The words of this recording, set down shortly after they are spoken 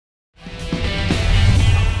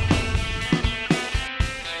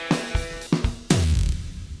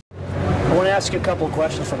ask you a couple of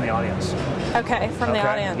questions from the audience. Okay, from the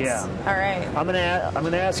audience. Yeah. All right. I'm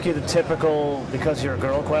gonna ask you the typical, because you're a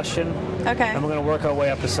girl, question. Okay. And we're gonna work our way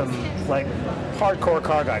up to some like hardcore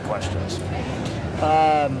car guy questions.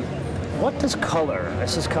 What does color?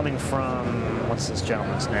 This is coming from, what's this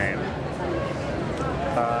gentleman's name?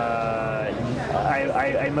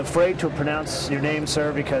 I'm afraid to pronounce your name,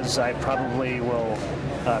 sir, because I probably will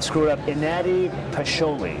screw it up. Inati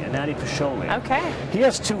Pasholi. Okay. He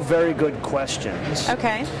has two very good questions.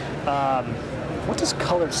 Okay. What does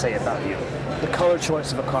color say about you? The color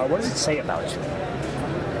choice of a car, what does it say about you?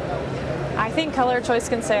 I think color choice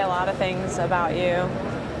can say a lot of things about you.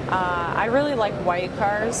 I really like white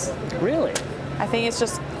cars. Really? I think it's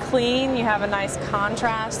just clean. You have a nice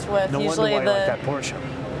contrast with usually wonder why you like that Porsche.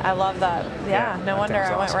 I love that. Yeah, no wonder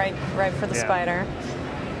I went awesome. right for the Spider.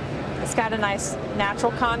 It's got a nice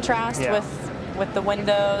natural contrast with the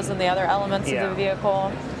windows and the other elements of the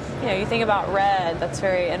vehicle. You know, you think about red, that's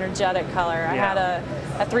very energetic color. I had a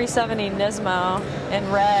 370 Nismo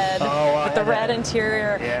in red with the red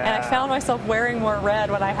interior, and I found myself wearing more red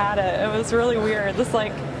when I had it. It was really weird, this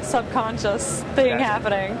like subconscious thing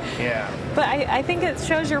happening. Yeah. But I think it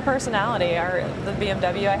shows your personality. The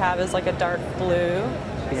BMW I have is like a dark blue,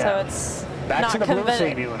 so it's back not to the blue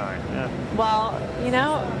theme, you and I. Yeah. Well, you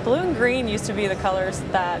know, blue and green used to be the colors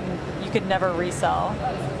that you could never resell.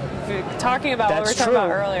 Talking about what we were talking about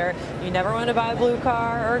earlier, you never want to buy a blue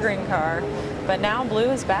car or a green car, but now blue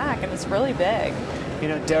is back and it's really big. You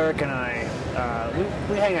know, Derek and I,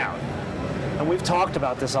 we hang out, and we've talked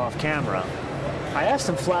about this off camera. I asked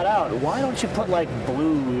him flat out, why don't you put like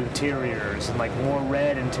blue interiors and like more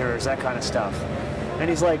red interiors, that kind of stuff? And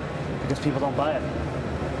he's like, because people don't buy it.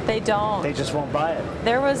 They don't. They just won't buy it.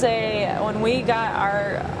 There was when we got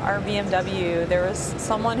our BMW, there was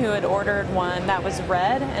someone who had ordered one that was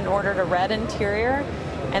red and ordered a red interior,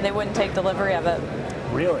 and they wouldn't take delivery of it.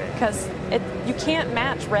 Really? Because you can't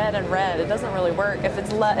match red and red. It doesn't really work. If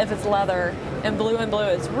it's leather and blue,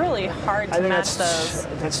 it's really hard to match those.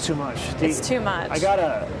 That's too much. It's too much. I got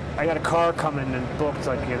a car coming and booked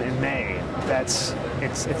like in May.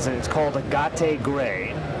 It's called Agate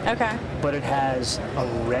Gray. Okay. But it has a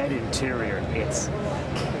red interior. It's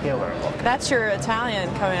killer looking. That's your Italian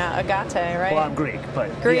coming out, Agate, right? Well, I'm Greek, but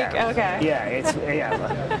Greek, okay.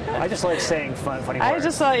 Yeah, I just like saying funny words. I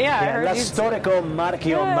just thought, I heard you. Storico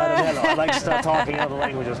Marchio Maranello. I like to start talking other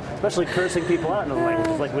languages, especially cursing people out in other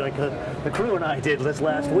languages, like the crew and I did this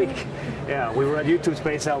last week. Yeah, we were at YouTube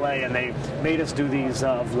Space LA, and they made us do these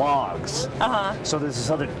vlogs. So there's this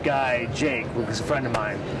other guy, Jake, who's a friend of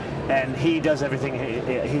mine, and he does everything.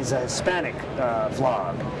 He's a Hispanic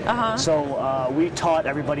vlog. So we taught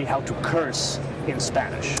everybody how to curse in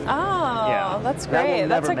Spanish. That's great.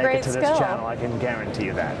 That will never make it to skill. this channel, I can guarantee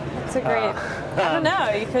you that. That's a great, I don't know,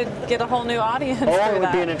 you could get a whole new audience through it would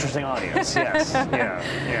that. be an interesting audience, yes.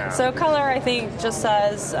 Yeah. So color, I think, just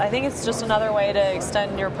says, I think it's just another way to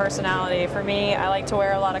extend your personality. For me, I like to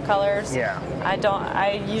wear a lot of colors. Yeah.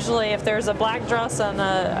 I usually, if there's a black dress and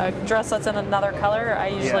a dress that's in another color, I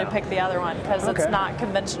usually pick the other one because it's not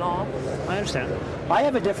conventional. I understand. I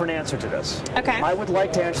have a different answer to this. Okay. I would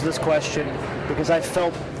like to answer this question because I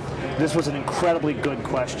felt this was an incredibly good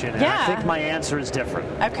question, and I think my answer is different.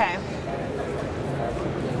 Okay.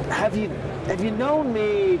 Have you known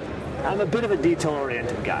me? I'm a bit of a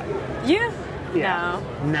detail-oriented guy. Yeah?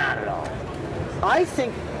 No. Not at all. I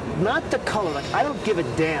think, not the color, like I don't give a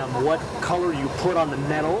damn what color you put on the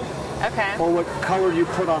metal or what color you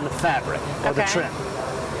put on the fabric or the trim.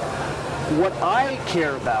 What I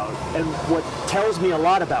care about and what tells me a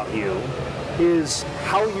lot about you is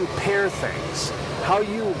how you pair things, how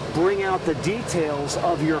you bring out the details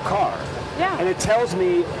of your car. Yeah. And it tells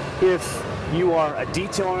me if you are a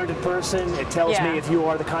detail-oriented person. It tells me if you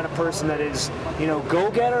are the kind of person that is, you know,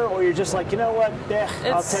 go-getter, or you're just like, you know what,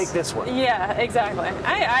 I'll take this one. Yeah, exactly.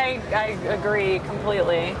 I agree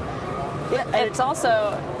completely. Yeah, it's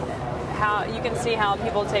also how you can see how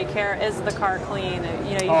people take care. Is the car clean?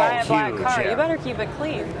 You know, you buy a black car, you better keep it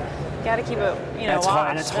clean. You got to keep it, you know, washed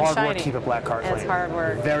and it's hard shiny. work to keep a black car clean. It's hard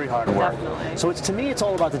work. Very hard work. Definitely. So to me, it's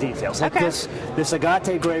all about the details. Like this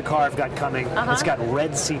Agate gray car I've got coming. It's got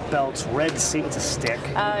red seat belts, red seat. It's a stick.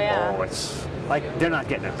 Oh yeah. Oh, it's like they're not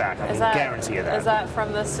getting it back. I can guarantee you that. Is that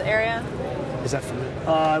from this area? Is that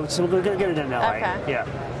from? So we're gonna get it in LA. Okay.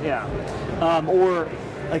 Yeah. Or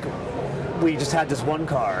like we just had this one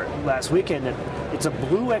car last weekend. It's a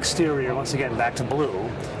blue exterior. Once again, back to blue.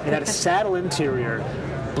 It had a saddle interior.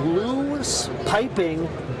 blue piping,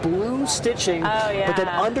 blue stitching, but then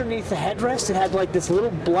underneath the headrest it had like this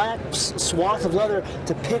little black swath of leather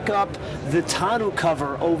to pick up the tonneau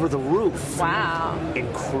cover over the roof. Wow.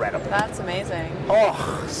 Incredible. That's amazing.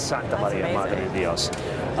 Oh, Santa Maria Madre de Dios.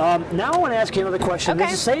 Now I want to ask you another question.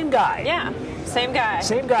 Okay. This is the same guy. Yeah, same guy.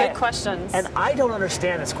 Same guy. Good questions. And I don't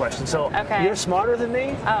understand this question, so you're smarter than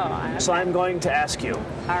me. Oh, okay. So I'm going to ask you.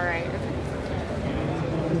 All right.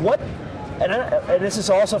 What, and this is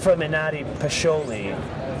also from Melanie Batenchuck,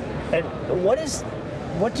 and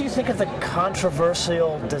what do you think of the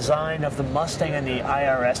controversial design of the Mustang and the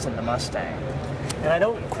IRS and the Mustang? And I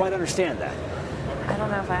don't quite understand that. I don't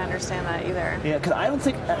know if I understand that either. Yeah, because I don't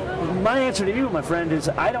think, my answer to you, my friend, is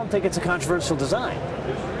I don't think it's a controversial design.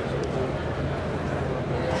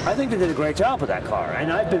 I think they did a great job with that car,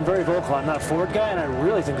 and I've been very vocal. I'm not a Ford guy, and I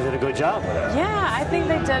really think they did a good job with it. Yeah, I think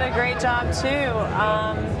they did a great job too.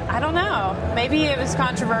 I don't know. Maybe it was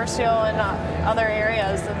controversial in other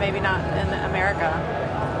areas, and maybe not in America.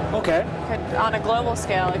 Okay. On a global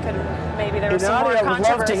scale, it could maybe there was some more I would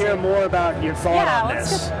controversy. love to hear more about your thought on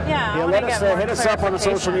this. Let us hit us up on the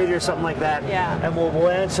social media or something like that, and we'll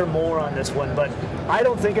answer more on this one. But I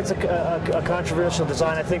don't think it's a controversial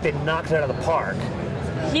design. I think they knocked it out of the park.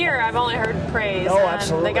 Here, I've only heard praise. Oh, and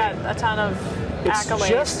absolutely. they got a ton of accolades. It's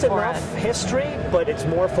just enough history, but it's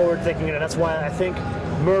more forward-thinking, and that's why I think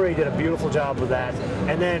Murray did a beautiful job with that.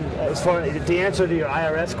 And then, as far as the answer to your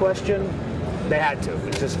IRS question, they had to.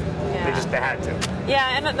 It's just, they had to.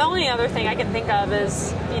 Yeah, and the only other thing I can think of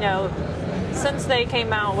is, since they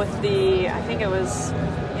came out with the, I think it was,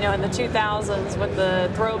 in the 2000s with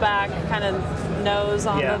the throwback kind of nose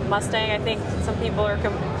on the Mustang, I think some people are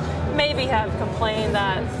maybe have complained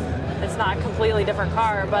that it's not a completely different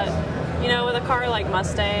car, but with a car like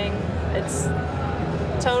Mustang, it's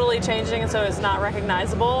totally changing, and so it's not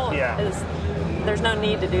recognizable. There's no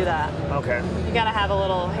need to do that. Okay. You got to have a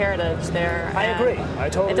little heritage there. I agree. I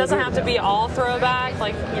totally. It doesn't agree have to be all throwback.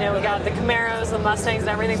 Like we got the Camaros, the Mustangs, and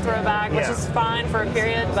everything throwback, which is fine for a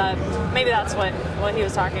period, but maybe that's what he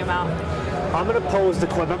was talking about. I'm going to pose the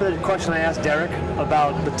question. Remember the question I asked Derek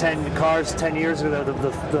about the 10 cars 10 years ago,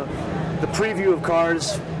 the preview of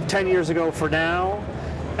cars 10 years ago for now,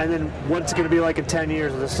 and then what's it going to be like in 10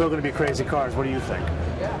 years? They're still going to be crazy cars. What do you think?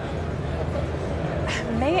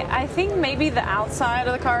 I think maybe the outside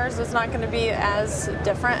of the cars is not going to be as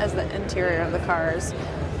different as the interior of the cars.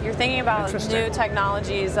 You're thinking about new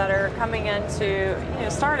technologies that are coming into,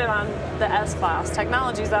 started on the S-Class.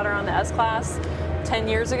 Technologies that are on the S-Class 10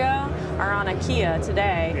 years ago are on a Kia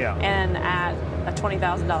today, and at a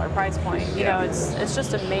 $20,000 price point. It's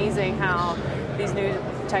just amazing how these new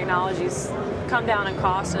technologies come down in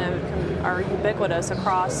cost and are ubiquitous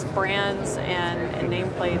across brands and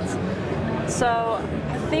nameplates. So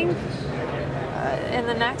I think in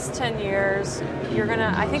the next 10 years,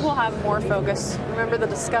 I think we'll have more focus. Remember the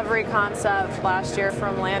Discovery concept last year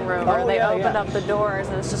from Land Rover? They opened up the doors,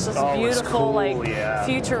 and it's just this beautiful,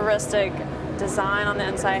 futuristic design on the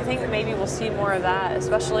inside. I think maybe we'll see more of that,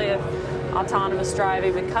 especially if autonomous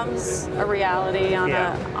driving becomes a reality on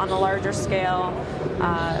a larger scale.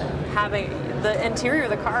 Having the interior of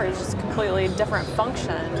the car is just completely different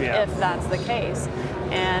function if that's the case.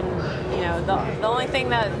 And the only thing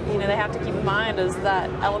that they have to keep in mind is that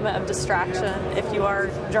element of distraction if you are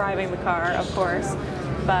driving the car, of course.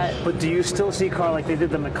 But do you still see car like they did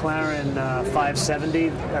the McLaren 570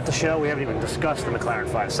 at the show? We haven't even discussed the McLaren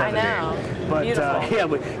 570. I know. But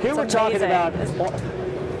here we're talking about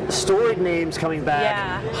storied names coming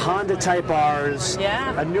back, Honda Type R's,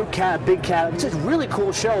 a new big Cadillac. It's a really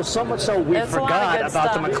cool show, so much so we forgot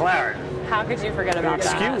about the McLaren. How could you forget about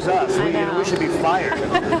that? Excuse us. We should be fired.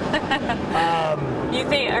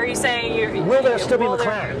 Are you saying will there still be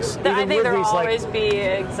McLarens? I think there will always be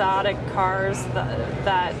exotic cars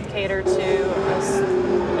that cater to,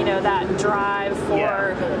 that drive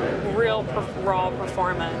for real raw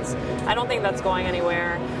performance. I don't think that's going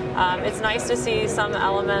anywhere. It's nice to see some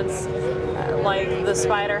elements like the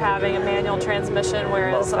Spider having a manual transmission,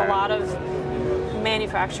 whereas a lot of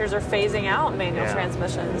manufacturers are phasing out manual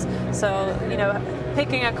transmissions. So,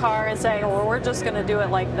 picking a car and saying, well, we're just going to do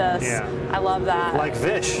it like this. I love that. Like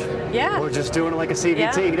Vish. Yeah. We're just doing it like a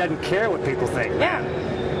CVT. He doesn't care what people think. Yeah.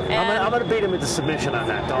 I'm gonna beat him into submission on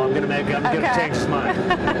that, though. I'm gonna change his mind.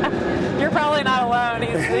 You're probably not alone.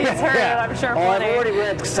 He's heard it, I'm sure. I've already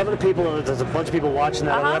read some of the people. There's a bunch of people watching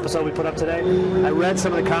that other episode we put up today. I read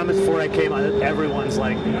some of the comments before I came on. Everyone's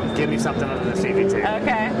like, "Give me something other than CVT."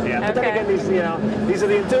 Okay. Yeah, but then again, these are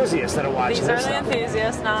the enthusiasts that are watching. These are the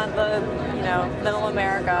enthusiasts, not the middle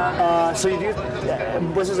America. So you do.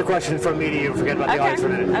 This is a question from me to you. Forget about the audience for a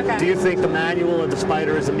minute. Okay. Do you think the manual of the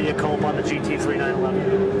Spider is a mea culpa on the GT3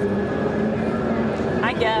 911?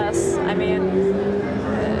 I guess. I mean,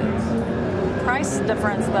 price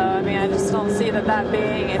difference though. I mean, I just don't see that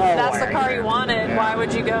being. If that's the car you wanted, why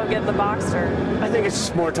would you go get the Boxster? I think it's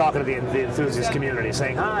just more talking to the enthusiast community,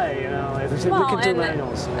 saying, "Hi, we can do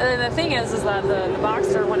manuals." And the thing is that the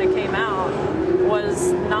Boxster, when it came out,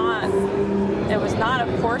 was not. It was not a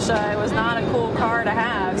Porsche. It was not a cool car to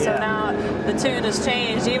have. So now the tune has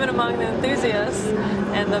changed, even among the enthusiasts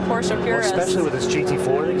and the Porsche purists. Well, especially with this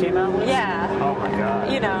GT4 that came out with. Yeah. Oh my God.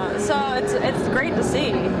 So it's great to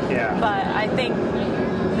see. Yeah. But I think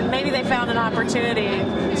maybe they found an opportunity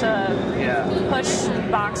to push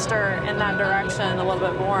Boxster in that direction a little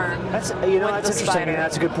bit more. That's interesting. Spider.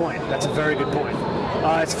 That's a good point. That's a very good point.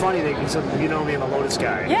 It's funny, so you know me, I'm a Lotus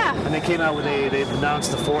guy. Yeah. And they came out with they announced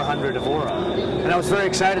the 400 Evora, and I was very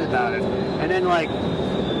excited about it. And then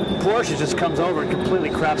Porsche just comes over and completely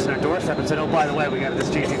craps on their doorstep and said, "Oh, by the way, we got this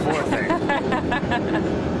GT4 thing."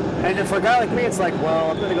 And then for a guy like me, it's like, well,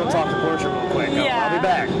 I'm gonna go talk to Porsche real quick. Yeah. I'll be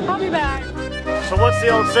back. I'll be back. So what's the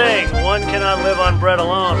old saying? One cannot live on bread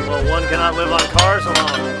alone. Well, one cannot live on cars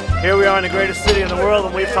alone. Here we are in the greatest city in the world,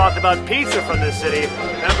 and we've talked about pizza from this city.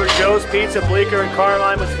 Remember Joe's Pizza, Bleecker, and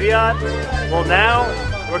Carline with Fiat? Well, now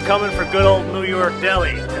we're coming for good old New York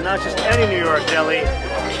Deli. And not just any New York Deli,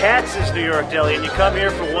 Katz's New York Deli. And you come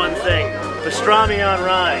here for one thing, pastrami on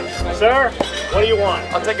rye. Sir, what do you want?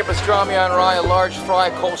 I'll take a pastrami on rye, a large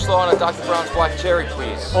fry, coleslaw, and a Dr. Brown's black cherry,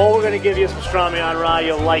 please. All we're going to give you is pastrami on rye.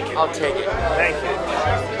 You'll like it. I'll take it. Thank you.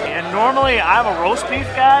 And normally I'm a roast beef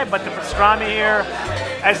guy, but the pastrami here,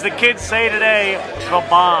 as the kids say today, the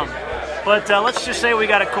bomb. But let's just say we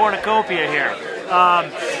got a cornucopia here.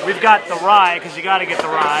 We've got the rye, because you got to get the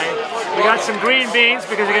rye. We got some green beans,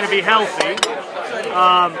 because you're going to be healthy.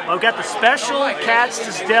 We've got the special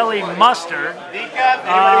Katz's Deli mustard.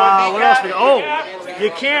 What else we got? Oh,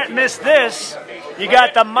 you can't miss this. You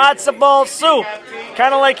got the matzo ball soup.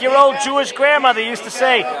 Kind of like your old Jewish grandmother used to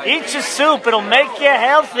say, eat your soup, it'll make you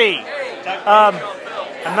healthy.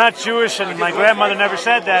 I'm not Jewish, and my grandmother never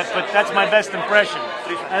said that, but that's my best impression.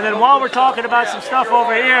 And then while we're talking about some stuff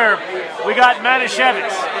over here, we got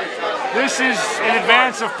Manischewitz. This is in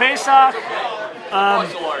advance of Pesach.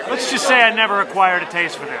 Let's just say I never acquired a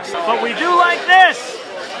taste for this. But we do like this!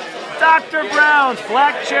 Dr. Brown's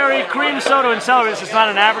Black Cherry Cream Soda and Celery. This is not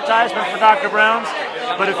an advertisement for Dr. Brown's,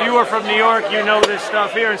 but if you are from New York, you know this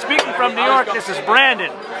stuff here. And speaking from New York, this is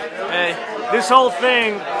Brandon. Hey, this whole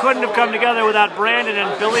thing couldn't have come together without Brandon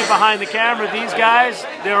and Billy behind the camera. These guys,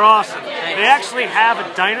 they're awesome. They actually have a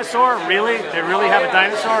dinosaur, really. They really have a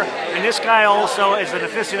dinosaur. And this guy also is an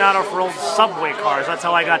aficionado for old subway cars. That's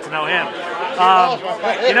how I got to know him.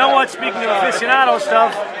 You know what? Speaking of aficionado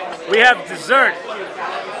stuff, we have dessert.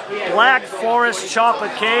 Black Forest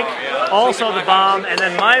chocolate cake, also the bomb, and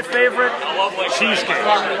then my favorite, cheesecake.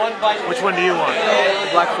 Which one do you want?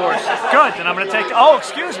 Black Forest. Good, then I'm going to take, oh,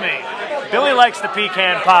 excuse me. Billy likes the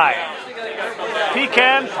pecan pie.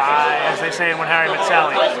 Pecan pie, as they say in When Harry Met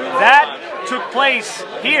Sally. That took place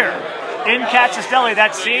here in Katz's Deli.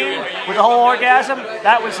 That scene with the whole orgasm,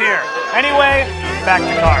 that was here. Anyway, back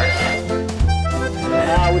to cars.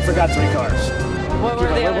 We forgot 3 cars. What were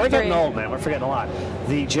the other We're getting 3? old, man. We're forgetting a lot.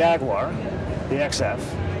 The Jaguar, the XF.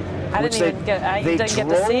 I didn't get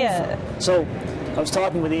to see it. So, I was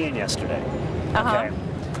talking with Ian yesterday. Okay.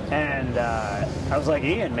 And I was like,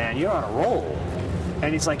 Ian, man, you're on a roll.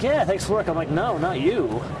 And he's like, yeah, thanks for work. I'm like, no, not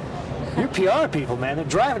you. You're PR people, man. They're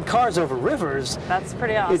driving cars over rivers. That's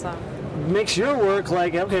pretty awesome. It makes your work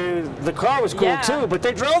like, okay, the car was cool too, but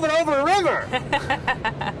they drove it over a river.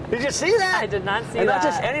 Did you see that? I did not see that. And not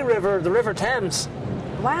just any river, the River Thames.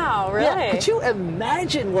 Wow, really? Yeah. Could you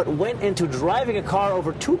imagine what went into driving a car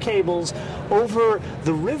over 2 cables over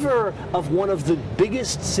the river of one of the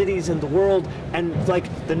biggest cities in the world and like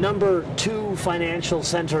the #2 financial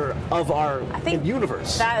center of our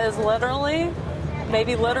universe? That is literally,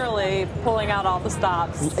 maybe literally pulling out all the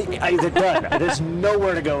stops. They're done. There's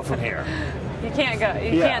nowhere to go from here. You can't go.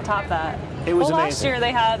 You can't top that. It was amazing. Last year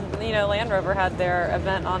they had, Land Rover had their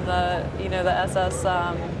event on the, the SS.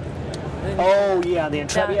 Oh yeah, the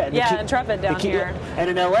Intrepid. Intrepid down here. And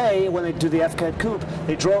in LA, when they do the FCAT Coupe,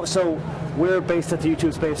 they drove. So we're based at the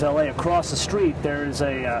YouTube Space LA. Across the street, there's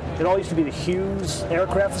a, it all used to be the Hughes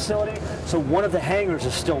aircraft facility, so one of the hangars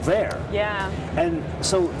is still there. Yeah. And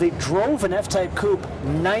so they drove an F-Type coupe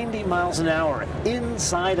 90 miles an hour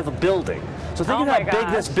inside of a building. So think of how big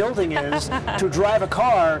this building is to drive a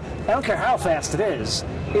car. I don't care how fast it is.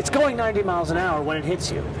 It's going 90 miles an hour when it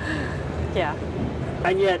hits you. Yeah.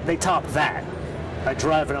 And yet they top that by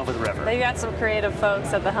driving over the river. They got some creative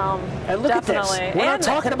folks at the helm. And look Definitely. at this. We're not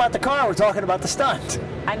talking about the car. We're talking about the stunt.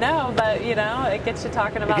 I know, but you know, it gets you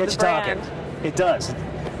talking about the brand. It does.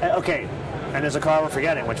 Okay. And there's a car we're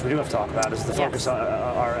forgetting, which we do have to talk about, is the Focus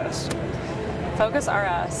RS. Focus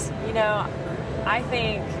RS. You know, I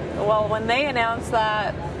think, well, when they announced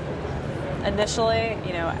that initially,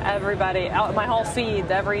 you know, everybody, my whole feed,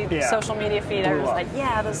 every social media feed, everyone was like,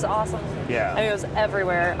 yeah, this is awesome. Yeah. I mean, it was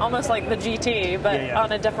everywhere, almost like the GT, but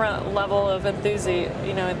on a different level of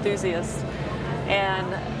enthusiast.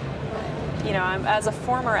 And, you know, as a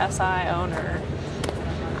former SI owner,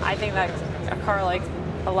 I think that a car like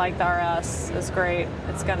the RS is great.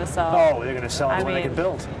 It's going to sell. Oh, they're going to sell it when they can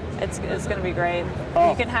build. It's going to be great. Oh,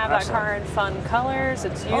 you can have that car in fun colors.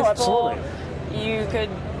 It's useful. Oh, absolutely. You could,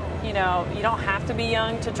 you know, you don't have to be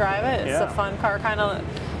young to drive it. It's a fun car, kind of,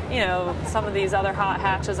 you know, some of these other hot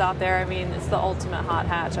hatches out there. I mean, it's the ultimate hot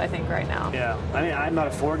hatch, I think, right now. Yeah. I mean, I'm not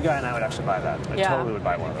a Ford guy, and I would actually buy that. I totally would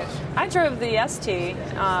buy one of those. I drove the ST,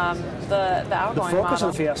 the outgoing The Focus model.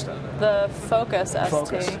 or the Fiesta? The Focus ST.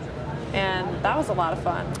 Focus. And that was a lot of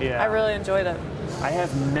fun. Yeah. I really enjoyed it. I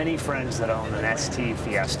have many friends that own an ST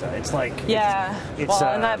Fiesta. It's like it's well,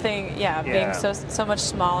 and that thing, being so much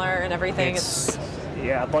smaller and everything.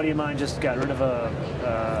 Yeah, a buddy of mine just got rid of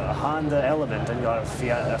a Honda Element and got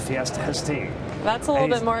a Fiesta ST. That's a little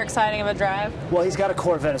bit more exciting of a drive. Well, he's got a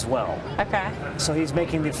Corvette as well. Okay. So he's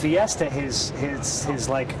making the Fiesta his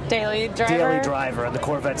like daily driver, and the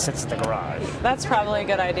Corvette sits in the garage. That's probably a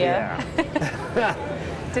good idea. Yeah.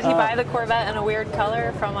 Did he buy the Corvette in a weird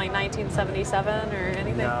color from like 1977 or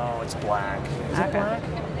anything? No, it's black. Is it black?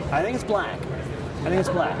 I think it's black.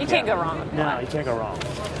 You can't go wrong with black. No, you can't go wrong.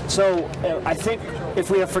 So I think if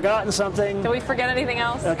we have forgotten something... Did we forget anything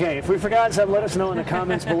else? Okay, if we've forgotten something, let us know in the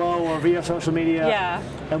comments below or via social media. Yeah.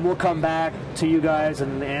 And we'll come back to you guys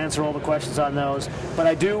and answer all the questions on those. But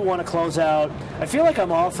I do want to close out. I feel like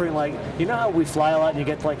I'm offering, like, you know how we fly a lot and you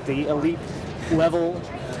get like the elite level?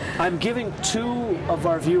 I'm giving 2 of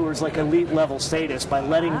our viewers like elite level status by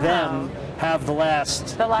letting them have the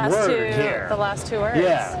last word here. The last 2 words.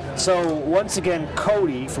 Yeah. So once again,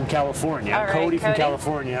 Cody from California. All right, Cody from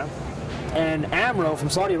California. And Amro from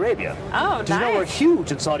Saudi Arabia. Oh, nice. You know we're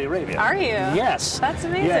huge in Saudi Arabia. Are you? Yes. That's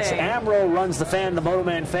amazing. Yes, Amro runs the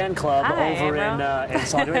MotoMan fan club over in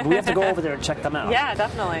Saudi Arabia. We have to go over there and check them out. Yeah,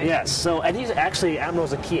 definitely. Yes. So, and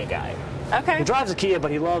Amro's a Kia guy. Okay. He drives a Kia, but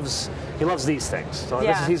he loves these things. So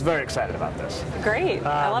he's very excited about this. Great.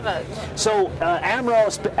 I love it. So Amro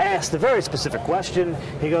asked a very specific question.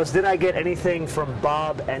 He goes, did I get anything from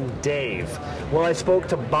Bob and Dave? Well, I spoke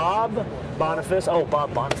to Bob Boniface. Oh,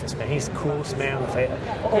 Bob Boniface, man. He's the coolest man on the face.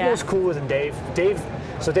 Almost cooler than Dave.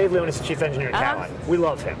 So Dave Leone is the chief engineer at Cadillac. We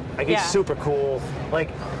love him. Like, he's super cool. Like,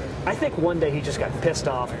 I think one day he just got pissed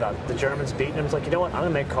off about the Germans beating him. He's like, you know what? I'm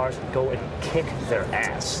going to make cars that go and kick their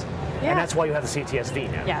ass. Yeah. And that's why you have the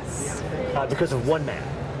CTSV now. Yes. Because of one man.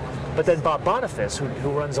 But then Bob Boniface, who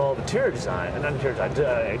runs all the exterior design,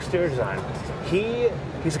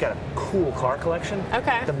 he's got a cool car collection.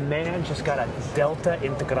 Okay. The man just got a Delta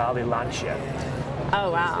Integrale Lancia.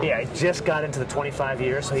 Oh, wow. Yeah, he just got into the 25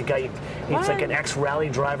 years, so it's like an ex-rally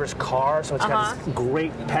driver's car, so it's got this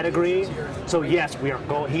great pedigree. So yes, he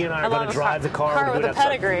and I are going to drive the car. Car with a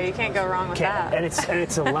pedigree, you can't go wrong with that. And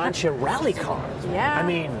it's a Lancia rally car. Yeah. I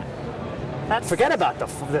mean, forget about the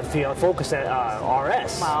Focus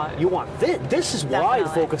RS. Wow. You want this. This is why the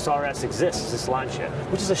Focus RS exists, is this Lancia,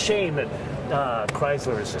 which is a shame that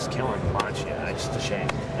Chrysler is just killing Lancia. It's just a shame.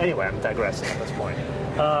 Anyway, I'm digressing at this point.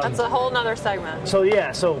 That's a whole nother segment.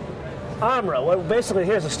 So Amro, well, basically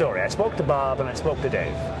here's the story. I spoke to Bob and I spoke to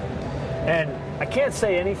Dave. And I can't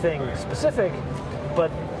say anything specific,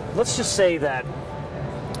 but let's just say that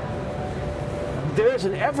there's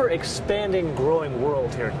an ever-expanding, growing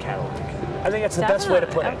world here at Cadillac. I think that's the best way to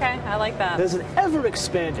put it. Okay, I like that. There's an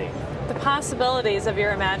ever-expanding. The possibilities of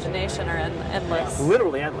your imagination are endless.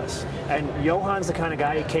 Literally endless. And Johan's the kind of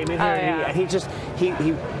guy, he came in here and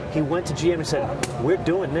he went to GM and said, we're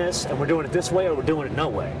doing this, and we're doing it this way, or we're doing it no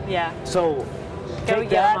way. Yeah. So take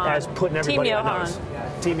that as putting everybody on notice.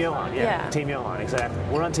 Team Johan, yeah. Team Johan, exactly.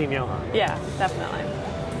 We're on Team Johan. Yeah, definitely.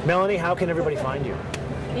 Melanie, how can everybody find you?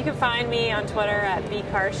 You can find me on Twitter at Be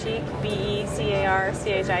Car Chic,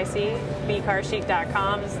 BeCarChic.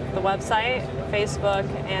 BeCarChic.com is the website, Facebook,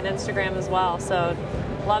 and Instagram as well. So,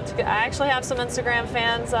 love to. I actually have some Instagram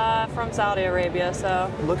fans from Saudi Arabia. So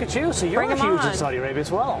look at you. So you're huge in Saudi Arabia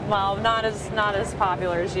as well. Well, not as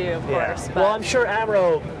popular as you, of course. But well, I'm sure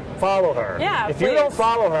Amro follow her. Yeah, if please. you don't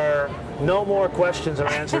follow her, no more questions are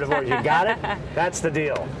answered of her. You got it? That's the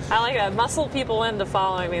deal. I like it. Muscle people into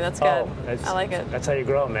following me. That's good. I like it. That's how you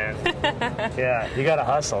grow, man. Yeah, you got to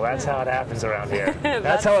hustle. That's how it happens around here.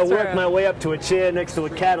 That's how I worked my way up to a chair next to a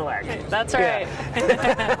Cadillac. That's right.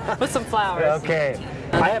 Yeah. With some flowers. Okay.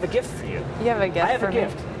 I have a gift for you. You have a gift I have a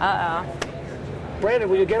gift. Uh-oh. Brandon,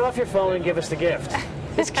 will you get off your phone and give us the gift?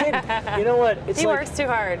 This kid, you know what? He works too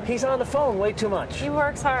hard. He's on the phone way too much. He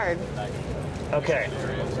works hard. Okay.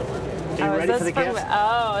 Are you ready for the gift?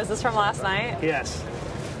 Oh, is this from last night? Yes.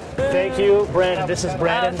 Thank you, Brandon. This is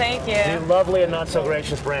Brandon. Oh, thank you. The lovely and not so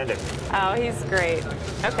gracious Brandon. Oh, he's great.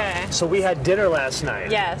 Okay. So we had dinner last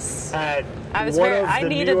night. Yes. At I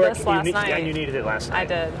needed this last night. Yeah, you needed it last night. I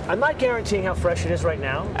did. I'm not guaranteeing how fresh it is right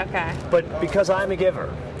now. Okay. But because I'm a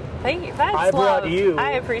giver. Thank you. That's I brought love. you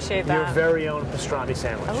I appreciate that. your very own pastrami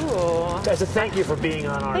sandwich. Ooh. As a thank you for being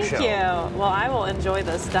on our show. Thank you. Well, I will enjoy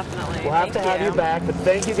this, definitely. We'll have to have you back, but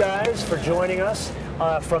thank you guys for joining us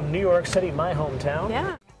from New York City, my hometown.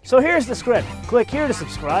 Yeah. So here's the script. Click here to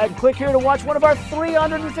subscribe. Click here to watch one of our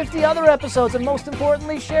 350 other episodes. And most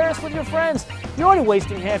importantly, share us with your friends. You're only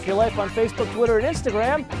wasting half your life on Facebook, Twitter, and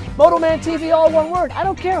Instagram. MotoManTV, all one word. I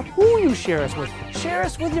don't care who you share us with. Share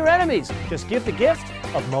us with your enemies. Just give the gift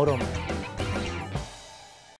of MotoMan.